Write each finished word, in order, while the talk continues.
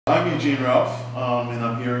I'm Eugene Ralph, and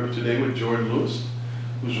I'm here today with Jordan Lewis,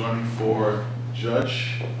 who's running for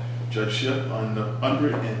judgeship on the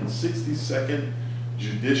 162nd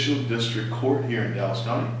Judicial District Court here in Dallas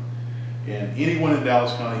County. And anyone in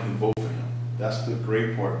Dallas County can vote for him. That's the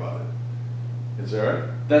great part about it. Is that right?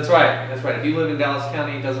 That's right. That's right. If you live in Dallas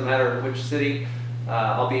County, it doesn't matter which city,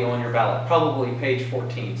 I'll be on your ballot. Probably page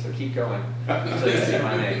 14, so keep going until you see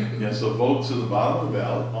my name. Yeah, so vote to the bottom of the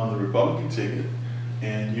ballot on the Republican ticket,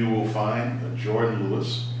 and you will find Jordan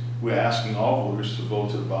Lewis. We're asking all voters to vote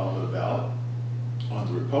to the bottom of the ballot on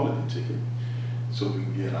the Republican ticket so we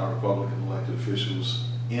can get our Republican elected officials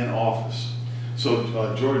in office. So,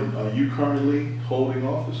 Jordan, are you currently holding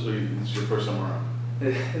office, or is this your first time around?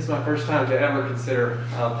 It's my first time to ever consider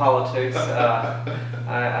politics.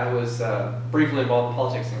 I was briefly involved in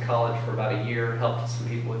politics in college for about a year, helped some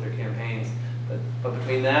people with their campaigns. But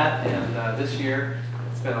between that and this year,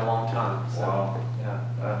 it's been a long time. So, wow. Yeah.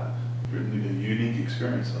 Really a unique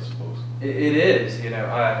experience, I suppose. It is. You know,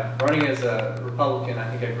 running as a Republican, I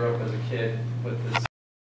think I grew up as a kid with this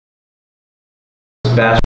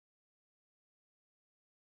vast.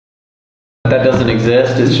 That doesn't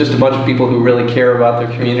exist. It's just a bunch of people who really care about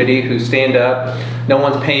their community, who stand up. No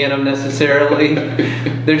one's paying them necessarily.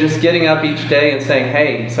 They're just getting up each day and saying,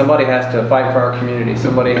 hey, somebody has to fight for our community.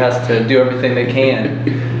 Somebody has to do everything they can.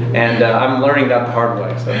 And I'm learning that the hard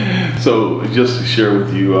way. So just to share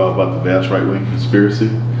with you about the vast right-wing conspiracy,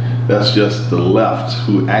 that's just the left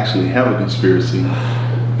who actually have a conspiracy.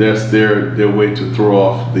 That's their way to throw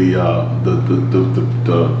off the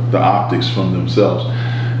optics from themselves.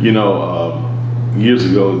 You know, years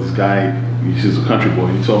ago, this guy, he's a country boy,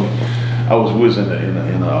 he told me, I was in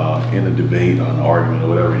a debate, an argument or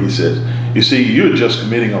whatever, he said, you see, you're just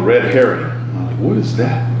committing a red herring. I'm like, what is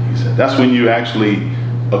that? He said, that's when you actually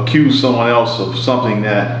accuse someone else of something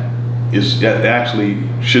that actually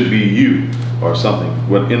should be you or something.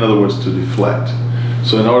 Well, in other words, to deflect.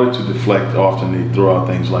 So in order to deflect, often they throw out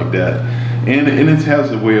things like that. And it has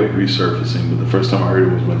a way of resurfacing, but the first time I heard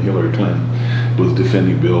it was when Hillary Clinton was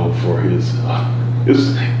defending Bill for his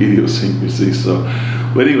idiosyncrasy. So,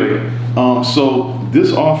 but anyway, so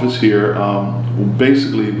this office here,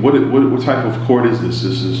 basically, what type of court is this?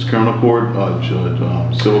 This is criminal court,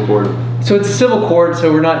 civil court? So it's a civil court,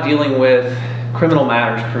 so we're not dealing with criminal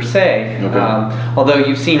matters per se. Okay. Although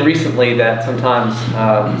you've seen recently that sometimes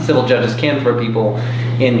civil judges can throw people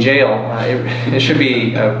in jail. It should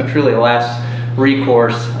be truly a last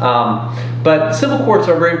recourse. But civil courts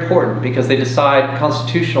are very important because they decide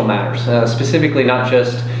constitutional matters, specifically not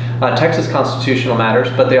just Texas constitutional matters,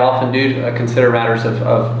 but they often do consider matters of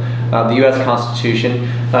the U.S. Constitution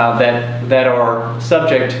that are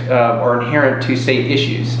subject or inherent to state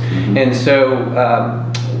issues. Mm-hmm. And so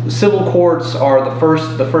civil courts are the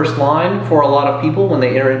first line for a lot of people when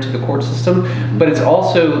they enter into the court system, but it's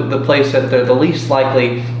also the place that they're the least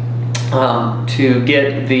likely to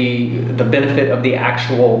get the benefit of the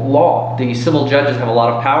actual law. The civil judges have a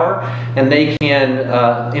lot of power, and they can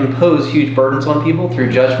impose huge burdens on people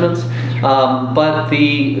through judgments. But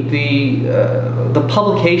the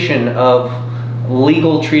publication of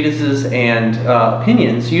legal treatises and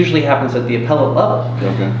opinions usually happens at the appellate level.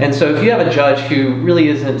 Okay. And so if you have a judge who really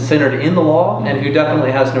isn't centered in the law and who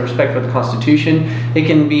definitely has no respect for the Constitution, it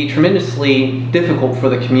can be tremendously difficult for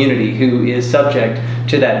the community who is subject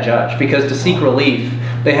to that judge, because to seek relief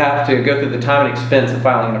they have to go through the time and expense of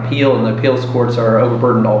filing an appeal, and the appeals courts are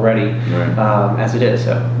overburdened already, right, as it is.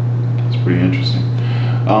 So it's pretty interesting.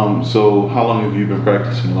 So how long have you been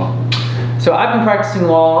practicing law? So I've been practicing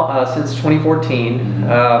law since 2014. Mm-hmm.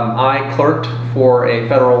 I clerked for a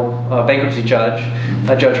federal bankruptcy judge,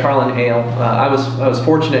 Judge Harlan Hale. I was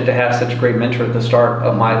fortunate to have such a great mentor at the start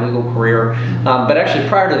of my legal career. But actually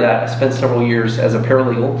prior to that, I spent several years as a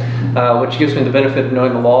paralegal, which gives me the benefit of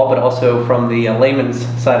knowing the law, but also from the layman's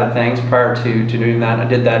side of things prior to doing that. I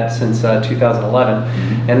did that since 2011.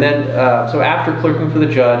 And then, so after clerking for the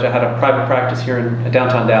judge, I had a private practice here in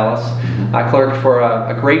downtown Dallas. I clerked for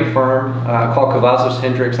a great firm called Cavazos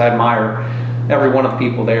Hendricks. I admire every one of the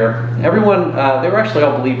people there. Everyone, they were actually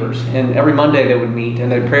all believers, and every Monday they would meet and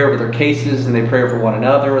they'd pray over their cases, and they'd pray over one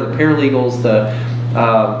another. The paralegals, the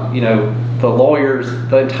lawyers,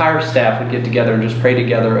 the entire staff would get together and just pray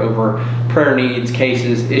together over prayer needs,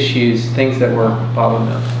 cases, issues, things that were bothering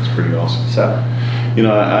them. That's pretty awesome. So, you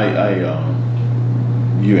know,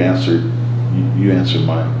 you answered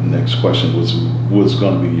my next question, was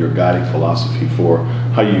going to be your guiding philosophy for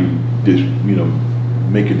how you did,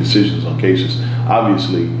 make your decisions on cases.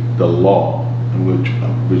 Obviously, the law, which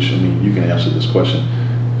I mean, you can answer this question.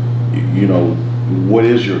 What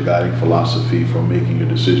is your guiding philosophy for making your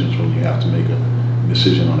decisions when you have to make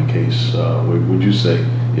decision on a case, what would you say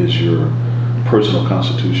is your personal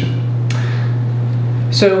constitution?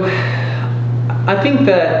 So I think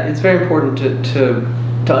that it's very important to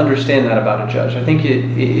understand that about a judge. I think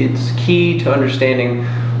it's key to understanding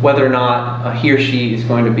whether or not he or she is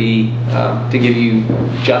going to be to give you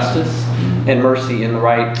justice and mercy in the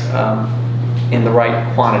right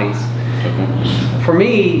quantities. Okay. For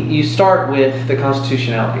me, you start with the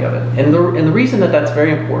constitutionality of it, and the reason that that's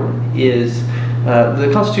very important is the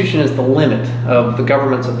Constitution is the limit of the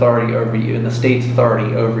government's authority over you and the state's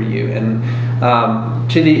authority over you. And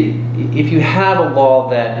if you have a law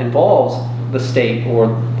that involves the state or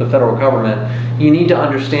the federal government, you need to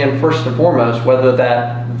understand first and foremost whether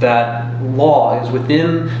that law is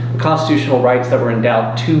within the constitutional rights that were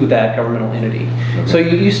endowed to that governmental entity. Okay. So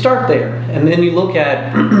you start there, and then you look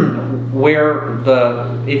at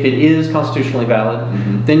if it is constitutionally valid,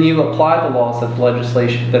 then you apply the laws that the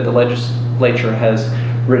legislature has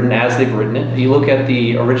written as they've written it. You look at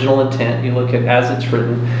the original intent, you look at as it's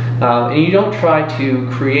written, and you don't try to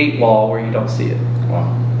create law where you don't see it.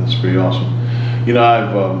 Wow, that's pretty awesome. You know,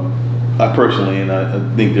 I personally, and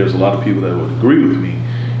I think there's a lot of people that would agree with me,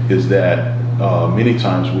 is that many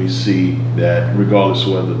times we see that regardless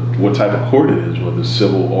of what type of court it is, whether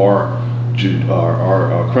civil or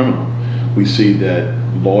criminal, we see that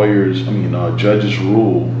judges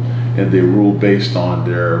rule, and they rule based on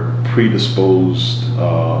their predisposed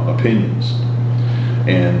opinions,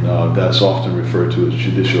 and that's often referred to as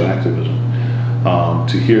judicial activism.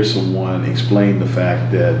 To hear someone explain the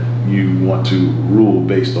fact that you want to rule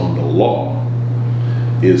based on the law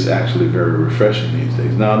is actually very refreshing these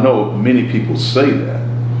days. Now, I know many people say that,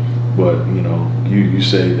 but you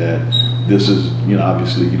say that this is,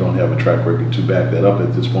 obviously you don't have a track record to back that up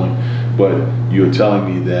at this point, but you're telling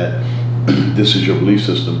me that this is your belief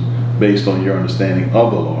system based on your understanding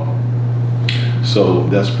of the law. So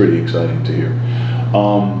that's pretty exciting to hear.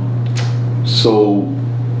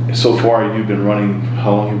 So far you've been running,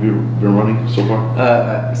 how long have you been running so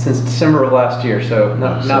far? Since December of last year, so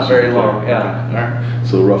not very long. Yeah. Okay. All right.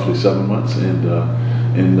 So roughly 7 months,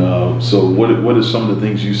 and so what are some of the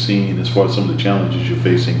things you've seen as far as some of the challenges you're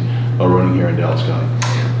facing running here in Dallas County?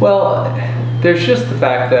 Well, there's just the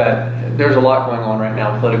fact that there's a lot going on right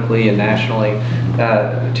now politically and nationally.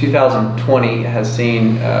 2020 has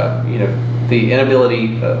seen the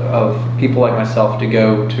inability of people like myself to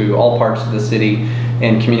go to all parts of the city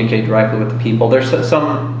and communicate directly with the people. There's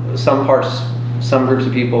some groups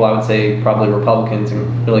of people, I would say probably Republicans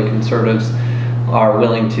and really conservatives, are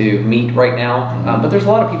willing to meet right now. But there's a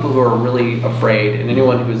lot of people who are really afraid, and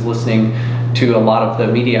anyone who is listening to a lot of the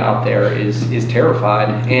media out there is terrified.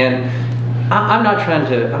 And I'm not trying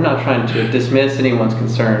to dismiss anyone's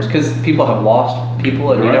concerns, because people have lost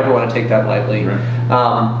people, and you never want to take that lightly.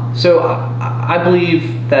 So I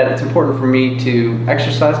believe that it's important for me to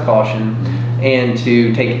exercise caution and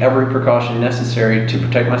to take every precaution necessary to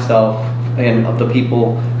protect myself and the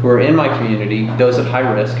people who are in my community, those at high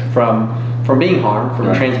risk, from being harmed,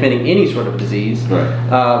 from transmitting any sort of disease.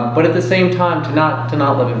 But at the same time, to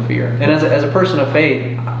not live in fear. And as a person of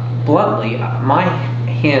faith, bluntly,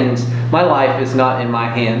 my life is not in my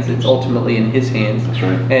hands, it's ultimately in His hands. That's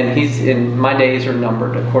right. And my days are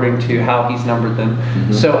numbered according to how He's numbered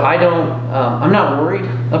them. So I'm not worried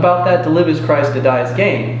about that. To live is Christ, to die is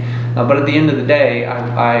gain. But at the end of the day,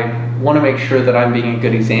 I want to make sure that I'm being a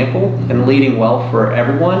good example and leading well for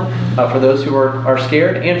everyone, for those who are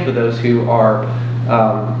scared and for those who are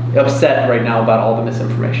upset right now about all the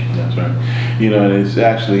misinformation. That's right. And it's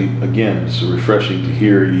actually, again, it's refreshing to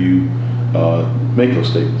hear you make those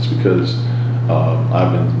statements, because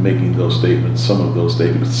I've been making those statements, some of those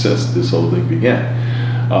statements, since this whole thing began.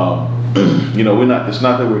 It's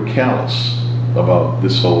not that we're callous about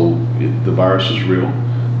this the virus is real,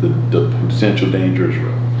 the potential danger is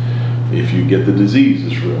real. If you get the disease,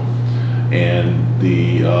 it's real. And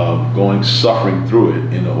the suffering through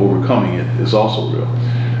it and overcoming it is also real.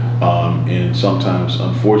 And sometimes,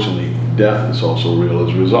 unfortunately, death is also real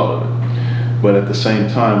as a result of it. But at the same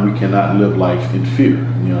time, we cannot live life in fear.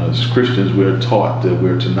 As Christians, we're taught that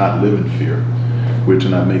we're to not live in fear. We're to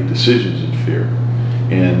not make decisions in fear.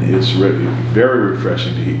 And it's very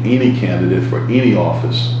refreshing to hear any candidate for any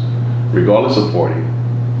office, regardless of party,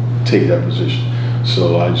 take that position.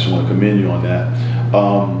 So I just want to commend you on that.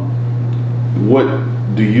 What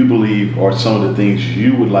do you believe are some of the things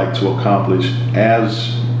you would like to accomplish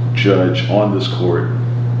as judge on this court,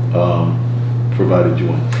 provided you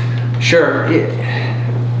win? Sure.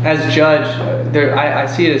 as judge, I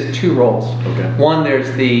see it as two roles. Okay. One,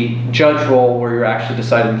 there's the judge role where you're actually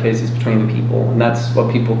deciding cases between the people, and that's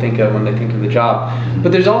what people think of when they think of the job.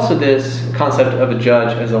 But there's also this concept of a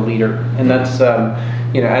judge as a leader, and that's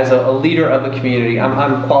as a leader of a community.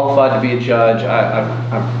 I'm qualified to be a judge.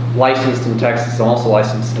 I'm licensed in Texas. I'm also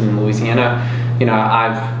licensed in Louisiana.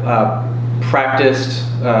 I've practiced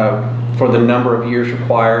for the number of years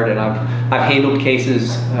required, and I've handled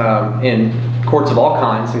cases in courts of all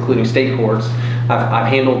kinds, including state courts. I've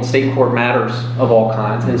handled state court matters of all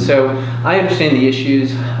kinds, and so I understand the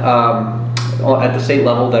issues at the state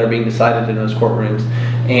level that are being decided in those courtrooms,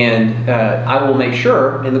 and I will make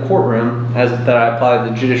sure in the courtroom that I apply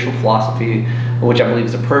the judicial philosophy, which I believe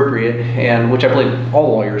is appropriate, and which I believe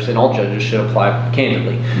all lawyers and all judges should apply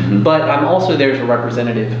candidly. But I'm also there as a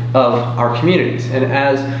representative of our communities, and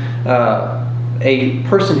as a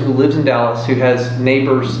person who lives in Dallas, who has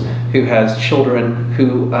neighbors, who has children,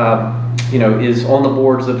 who is on the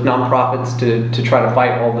boards of nonprofits to try to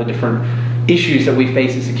fight all the different issues that we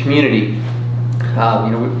face as a community.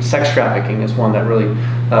 Sex trafficking is one that really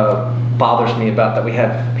bothers me about that we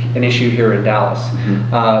have an issue here in Dallas.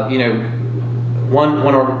 One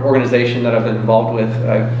organization that I've been involved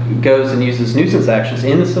with goes and uses nuisance actions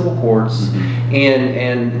in the civil courts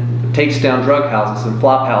and takes down drug houses and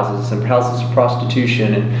flop houses and houses of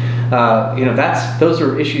prostitution, and those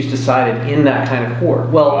are issues decided in that kind of court.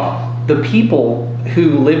 Well, the people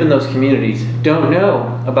who live in those communities don't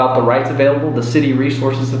know about the rights available, the city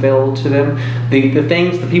resources available to them, the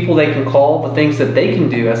people they can call, the things that they can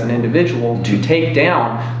do as an individual to take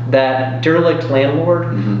down that derelict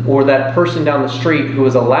landlord or that person down the street who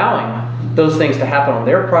is allowing those things to happen on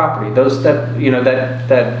their property.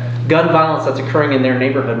 That gun violence that's occurring in their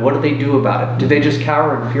neighborhood, what do they do about it? Do they just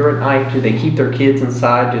cower in fear at night? Do they keep their kids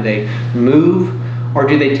inside? Do they move? Or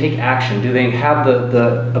do they take action? Do they have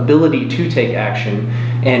the ability to take action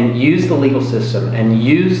and use the legal system and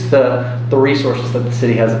use the resources that the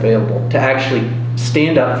city has available to actually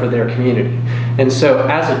stand up for their community? And so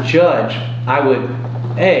as a judge, I would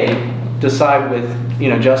decide with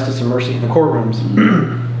justice and mercy in the courtrooms,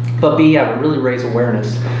 but B, I would really raise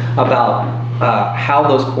awareness about how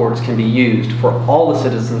those courts can be used for all the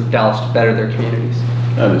citizens of Dallas to better their communities.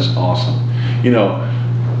 That is awesome.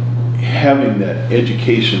 Having that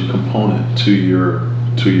education component to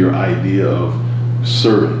your idea of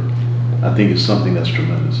serving, I think is something that's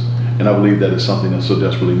tremendous. And I believe that is something that's so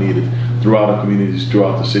desperately needed throughout our communities,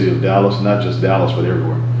 throughout the city of Dallas, not just Dallas, but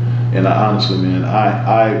everywhere. And honestly, man,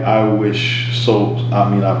 I wish so,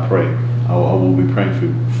 I pray, I will be praying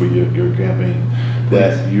for your campaign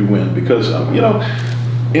that you win, because,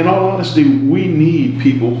 in all honesty, we need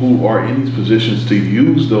people who are in these positions to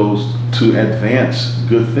use those to advance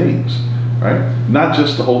good things, right? Not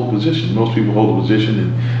just to hold the position. Most people hold the position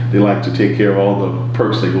and they like to take care of all the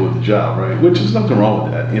perks that go with the job, right? Which is nothing wrong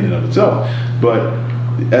with that in and of itself. But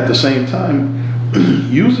at the same time,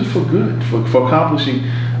 use it for good, for accomplishing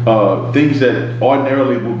things that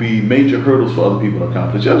ordinarily will be major hurdles for other people to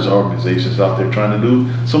accomplish. There's organizations out there trying to do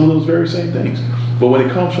some of those very same things. But when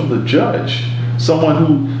it comes from the judge, someone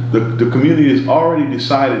who the community has already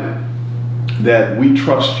decided that we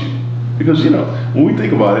trust you. Because, when we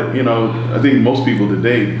think about it, I think most people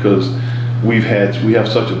today, because we have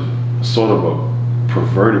such a sort of a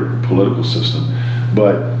perverted political system,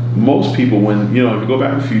 but most people, when, if you go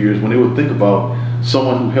back a few years, when they would think about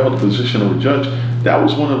someone who held the position of a judge, that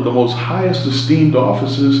was one of the most highest esteemed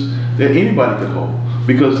offices that anybody could hold,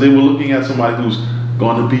 because they were looking at somebody who's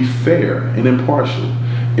going to be fair and impartial,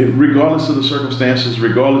 regardless of the circumstances,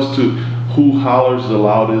 regardless to who hollers the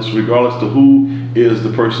loudest, regardless to who is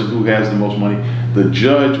the person who has the most money. The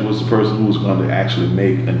judge was the person who was going to actually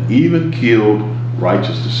make an even-keeled,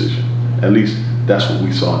 righteous decision. At least that's what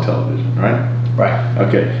we saw on television, right? Right.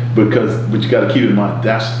 Okay, but you got to keep in mind,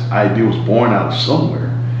 that idea was born out of somewhere.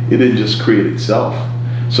 It didn't just create itself.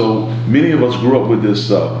 So many of us grew up with this,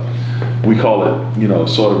 we call it,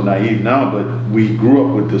 sort of naive now, but we grew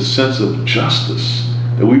up with this sense of justice,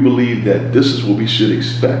 that we believe that this is what we should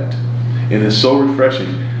expect. And it's so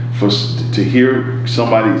refreshing to hear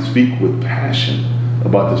somebody speak with passion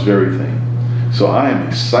about this very thing. So I am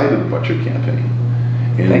excited about your campaign.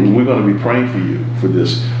 And we're going to be praying for you for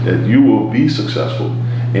this, that you will be successful.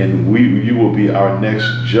 And you will be our next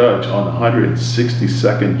judge on the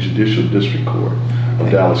 162nd Judicial District Court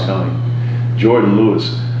of Dallas County. Jordan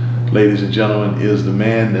Lewis, ladies and gentlemen, is the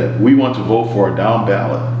man that we want to vote for down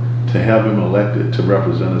ballot to have him elected to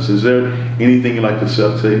represent us. Is there anything you'd like to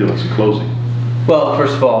say to us in closing? Well,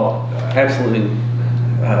 first of all, absolutely,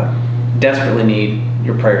 desperately need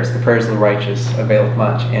your prayers. The prayers of the righteous availeth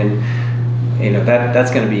much. And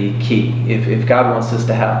that's going to be key. If God wants this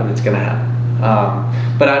to happen, it's going to happen.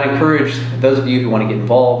 But I'd encourage those of you who want to get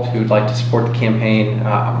involved, who would like to support the campaign.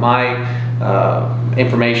 My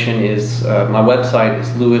information is, my website is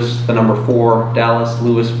Lewis4Dallas,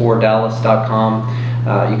 Lewis4Dallas.com.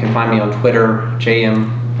 You can find me on Twitter,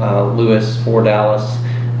 JMLewis4Dallas,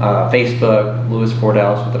 Facebook,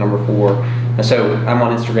 Lewis4Dallas with the number 4. And so I'm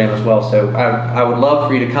on Instagram as well. So I would love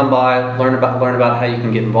for you to come by, learn about how you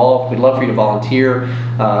can get involved. We'd love for you to volunteer.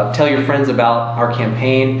 Tell your friends about our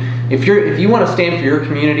campaign. If you want to stand for your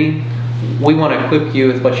community, we want to equip you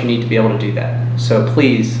with what you need to be able to do that. So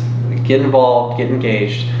please get involved, get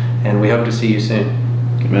engaged, and we hope to see you soon.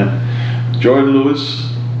 Amen. Jordan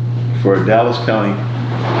Lewis for Dallas County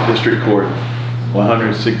District Court,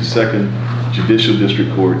 162nd Judicial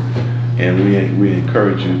District Court, and we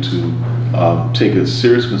encourage you to take a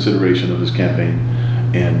serious consideration of this campaign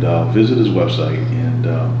and visit his website and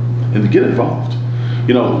to get involved.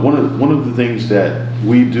 One of the things that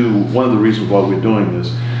we do, one of the reasons why we're doing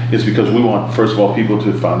this is because we want, first of all, people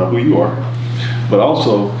to find out who you are, but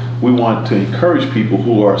also we want to encourage people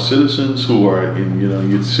who are citizens, who are you're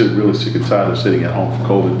really sick and tired of sitting at home for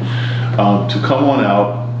COVID, to come on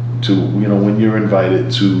out, to when you're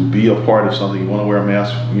invited to be a part of something. You want to wear a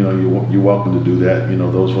mask, you're welcome to do that.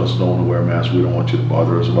 Those of us don't want to wear a mask. We don't want you to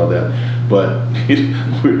bother us about that. But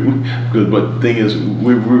but the thing is,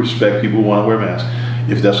 we respect people who want to wear masks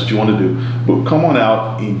if that's what you want to do. But come on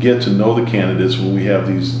out and get to know the candidates when we have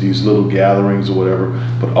these little gatherings or whatever.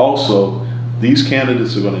 But also, these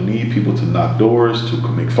candidates are going to need people to knock doors, to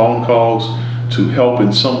make phone calls, to help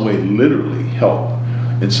in some way, literally help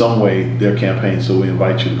in some way their campaign. So we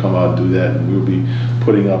invite you to come out and do that, and we'll be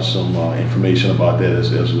putting up some information about that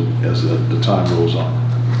as the time rolls on.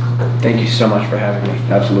 Thank you so much for having me.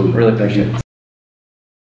 Absolutely. Really appreciate it.